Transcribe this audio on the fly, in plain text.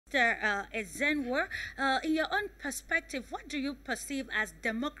Mr. Nzenwa, in your own perspective, what do you perceive as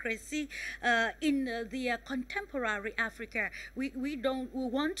democracy in the contemporary Africa? We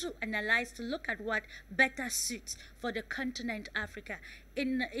want to analyze to look at what better suits for the continent Africa.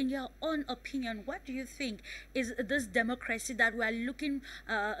 In your own opinion, what do you think is this democracy that we are looking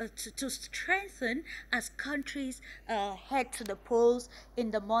to strengthen as countries head to the polls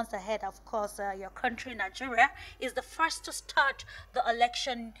in the months ahead? Of course, your country, Nigeria, is the first to start the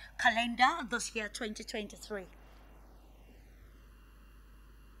election calendar this year, 2023.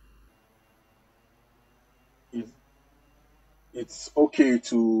 If it's okay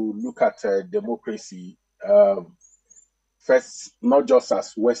to look at democracy first, not just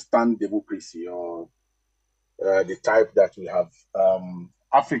as Western democracy or the type that we have.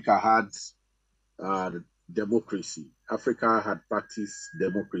 Africa had uh, democracy. Africa had practiced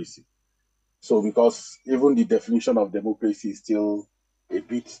democracy. So, because even the definition of democracy is still a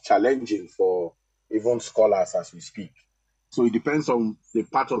bit challenging for even scholars as we speak. So, it depends on the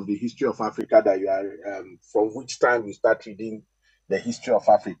part of the history of Africa that you are, from which time you start reading the history of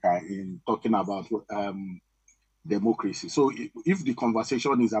Africa in talking about democracy. So, if the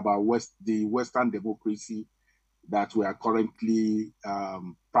conversation is about the Western democracy that we are currently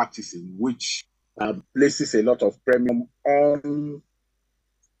practicing, which places a lot of premium on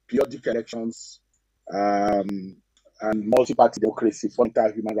periodic elections um, and multi-party democracy,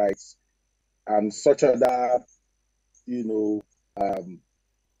 fundamental human rights, and such other, you know,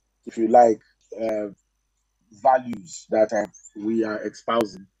 if you like, uh, values that we are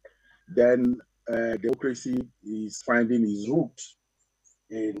espousing, then democracy is finding its roots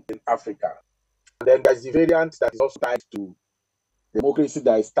in Africa. And then there's the variant that is also tied to democracy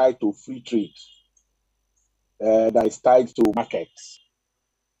that is tied to free trade, that is tied to markets.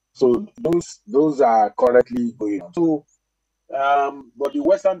 So those are currently going on. So, but the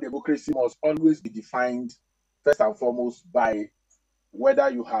Western democracy must always be defined first and foremost by whether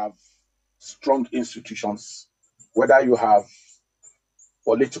you have strong institutions, whether you have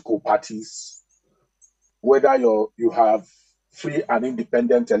political parties, whether you have free and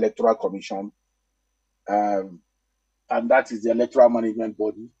independent electoral commission, um, and that is the electoral management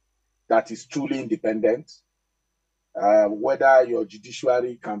body that is truly independent, whether your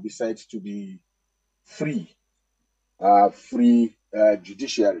judiciary can be said to be free, free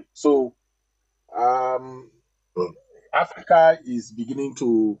judiciary. So um, Africa is beginning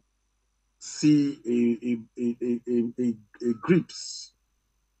to see a grips.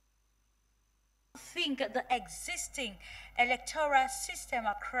 I think the existing electoral system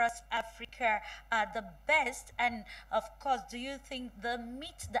across Africa are the best, and of course, do you think they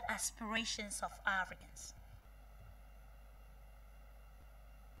meet the aspirations of Africans?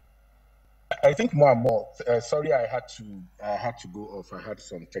 I think more and more. Sorry, I had to go off. I had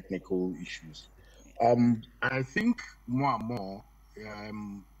some technical issues. I think more and more,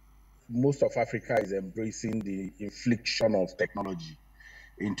 most of Africa is embracing the infliction of technology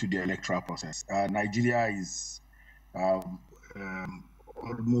into the electoral process. Nigeria is um,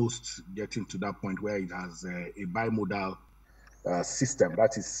 almost getting to that point where it has a bimodal system.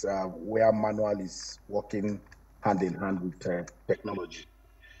 That is where manual is working hand in hand with technology.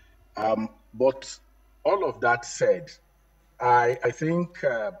 But all of that said, I think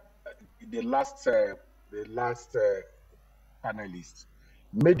the last uh, the last panelist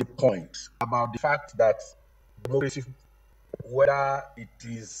made the point about the fact that democracy, whether it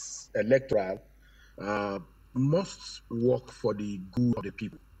is electoral, uh, must work for the good of the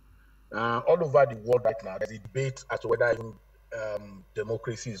people. All over the world right now, there's a debate as to whether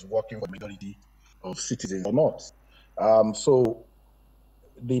democracy is working for the majority of citizens or not. So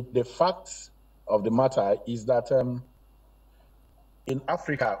the fact of the matter is that in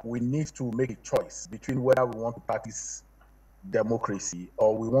Africa, we need to make a choice between whether we want to practice democracy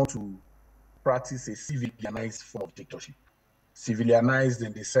or we want to practice a civilianized form of dictatorship. Civilianized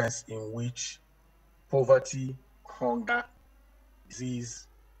in the sense in which poverty, hunger, disease,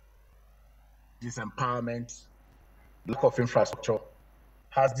 disempowerment, lack of infrastructure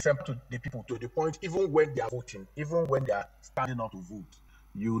has disempowering the people to the point, even when they are voting, even when they are standing up to vote,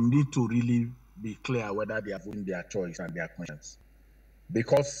 you need to really be clear whether they are voting their choice and their conscience.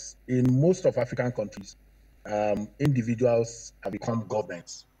 Because in most of African countries, individuals have become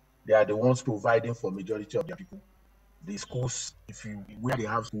governments. They are the ones providing for majority of their people. The schools, where they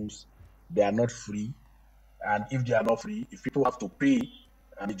have schools, they are not free. And if they are not free, if people have to pay,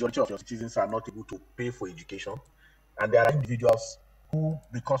 a majority of your citizens are not able to pay for education, and there are individuals who,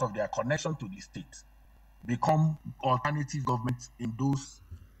 because of their connection to the state, become alternative governments in those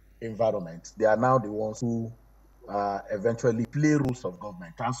environments. They are now the ones who eventually play roles of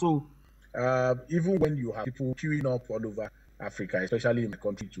government. And so, even when you have people queuing up all over Africa, especially in the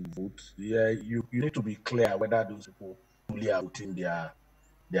country to vote, yeah, you need to be clear whether those people really are voting their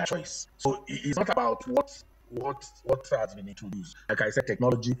choice. So it's not about what has been introduced. Like I said,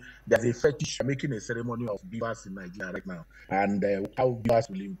 technology. There's a fetish making a ceremony of beavers in Nigeria right now, and how beavers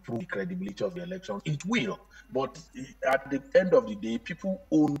will improve the credibility of the elections. It will, but at the end of the day, people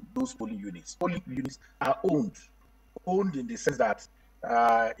own those polling units. Polling units are owned in the sense that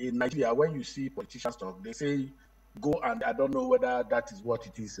in Nigeria, when you see politicians talk, they say go, and I don't know whether that is what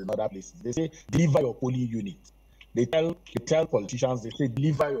it is in other places. They say deliver your polling unit. They tell politicians, they say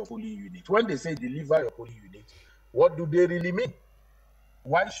deliver your polling unit. When they say deliver your polling unit, what do they really mean?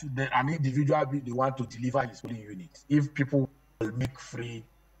 Why should an individual be the one to deliver his polling unit if people will make free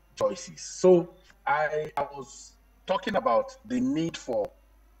choices? So I was talking about the need for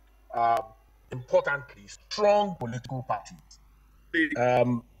uh, importantly strong political parties.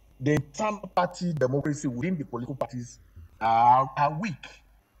 The internal party democracy within the political parties are weak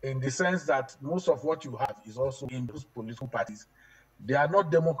in the sense that most of what you have is also in those political parties. They are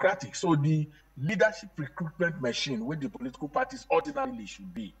not democratic. So the leadership recruitment machine, which the political parties ordinarily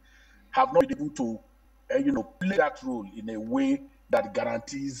should be, have not been able to, play that role in a way that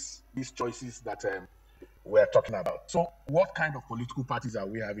guarantees these choices that we're talking about. So, what kind of political parties are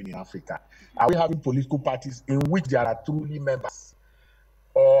we having in Africa? Are we having political parties in which there are truly members,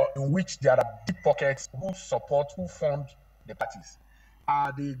 or in which there are deep pockets who fund the parties?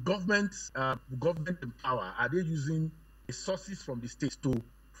 Are the government in power, are they using resources from the states to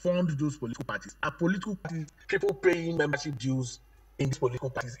fund those political parties? Are political parties people paying membership dues in these political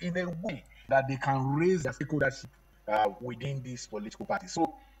parties in a way that they can raise their stakeholdership within these political parties?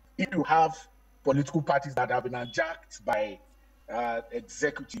 So if you have political parties that have been hijacked by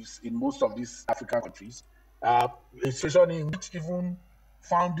executives in most of these African countries, a situation in which even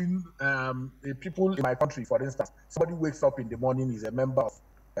founding people in my country, for instance, somebody wakes up in the morning, is a member of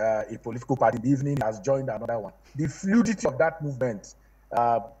a political party, in the evening has joined another one. The fluidity of that movement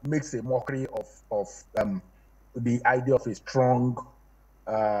makes a mockery of the idea of a strong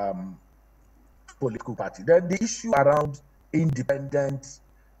political party. Then the issue around independent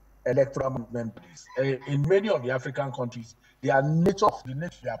electoral movement bodies. In many of the African countries, the nature of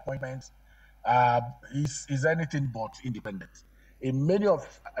the appointments is anything but independent. In many of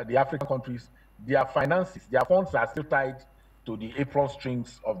the African countries, their finances, their funds are still tied to the apron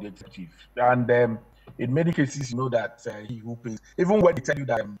strings of the executive. And in many cases, you know that he who pays, even when they tell you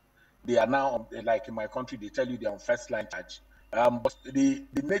that they are now, like in my country, they tell you they're on first line charge. But the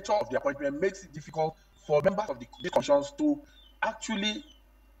nature of the appointment makes it difficult for members of the commissions to actually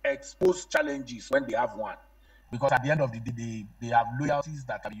expose challenges when they have one, because at the end of the day they have loyalties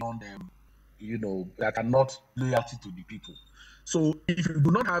that are beyond them, that are not loyalty to the people. So if you do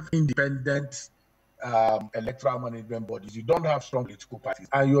not have independent electoral management bodies, you don't have strong political parties,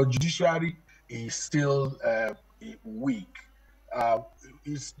 and your judiciary is still weak,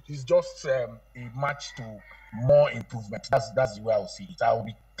 it's just a match to more improvement. That's the way I will see it. I will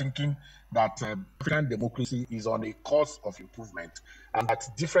be thinking that African democracy is on a course of improvement, and that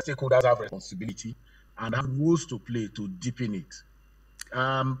different stakeholders have responsibility and have roles to play to deepen it.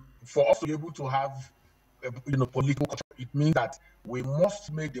 For us to be able to have, political culture, it means that we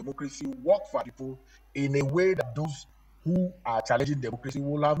must make democracy work for people in a way that those who are challenging democracy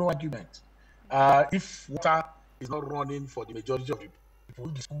will have no argument. If water is not running for the majority of the people,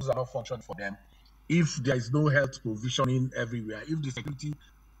 if the schools are not functioning for them, if there is no health provisioning everywhere, if the security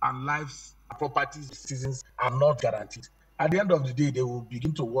and lives and properties of citizens are not guaranteed, at the end of the day, they will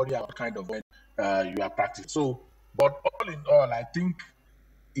begin to worry about kind of when you are practicing. So, but all in all, I think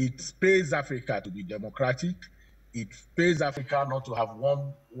it pays Africa to be democratic. It pays Africa not to have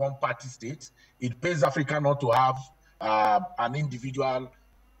one party state. It pays Africa not to have an individual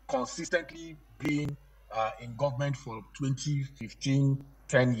consistently being in government for 20, 15,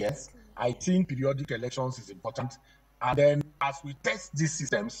 10 years. I think periodic elections is important. And then as we test these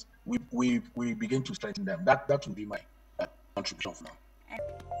systems, we begin to strengthen them. That will be my contribution for now.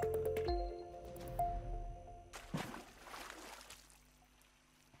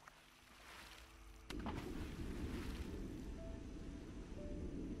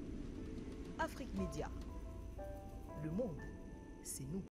 Afrique Média. Le monde, c'est nous.